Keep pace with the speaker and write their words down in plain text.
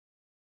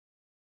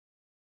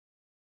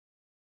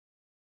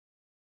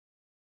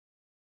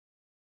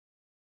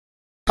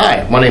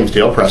Hi, my name is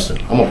Dale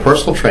Preston. I'm a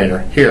personal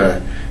trainer here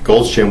at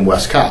Gold's Gym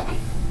West Cop.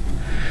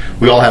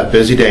 We all have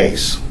busy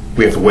days.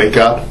 We have to wake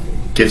up,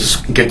 get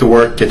to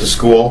work, get to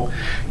school,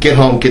 get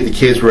home, get the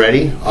kids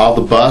ready, off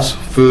the bus,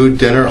 food,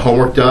 dinner,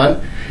 homework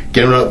done,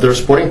 get them to their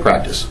sporting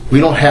practice. We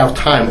don't have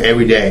time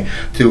every day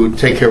to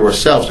take care of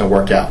ourselves and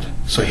work out.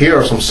 So here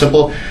are some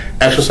simple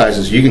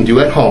exercises you can do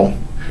at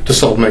home to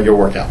supplement your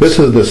workouts. This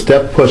is the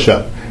step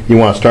push-up. You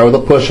want to start with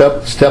a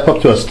push-up, step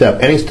up to a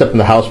step. Any step in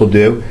the house will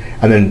do,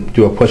 and then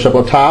do a push-up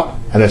on top,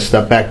 and then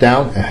step back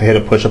down and hit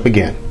a push-up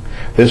again.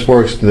 This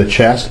works to the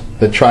chest,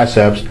 the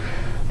triceps,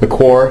 the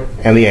core,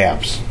 and the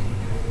abs.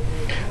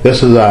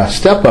 This is a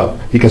step-up.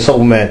 You can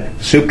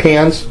supplement soup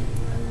cans,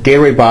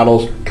 Gatorade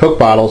bottles, Coke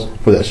bottles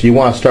for this. You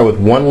want to start with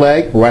one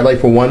leg, right leg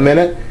for 1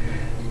 minute,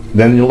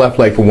 then your left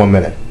leg for 1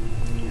 minute.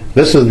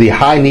 This is the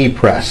high knee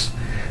press.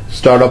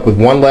 Start up with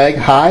one leg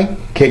high,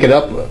 kick it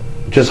up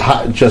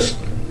just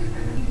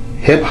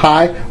hip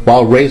high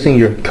while raising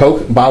your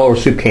Coke bottle or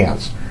soup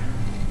cans.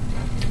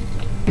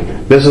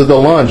 This is the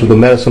lunge with the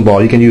medicine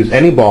ball. You can use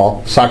any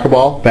ball, soccer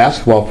ball,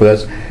 basketball for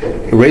this.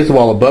 Raise the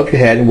ball above your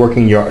head,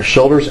 working your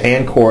shoulders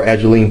and core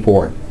as you lean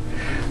forward.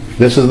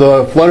 This is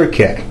the flutter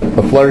kick.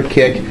 The flutter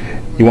kick,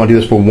 you want to do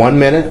this for 1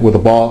 minute with the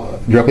ball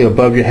directly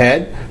above your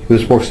head.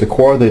 This works the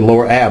core, the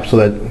lower abs, so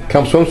that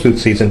come swimsuit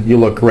season, you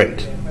look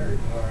great.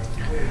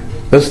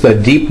 This is the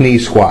deep knee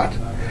squat.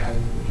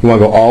 You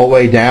want to go all the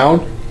way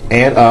down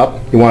and up.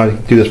 You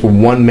want to do this for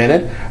 1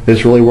 minute.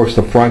 This really works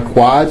the front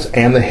quads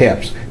and the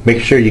hips.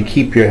 Make sure you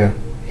keep your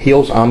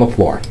heels on the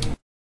floor.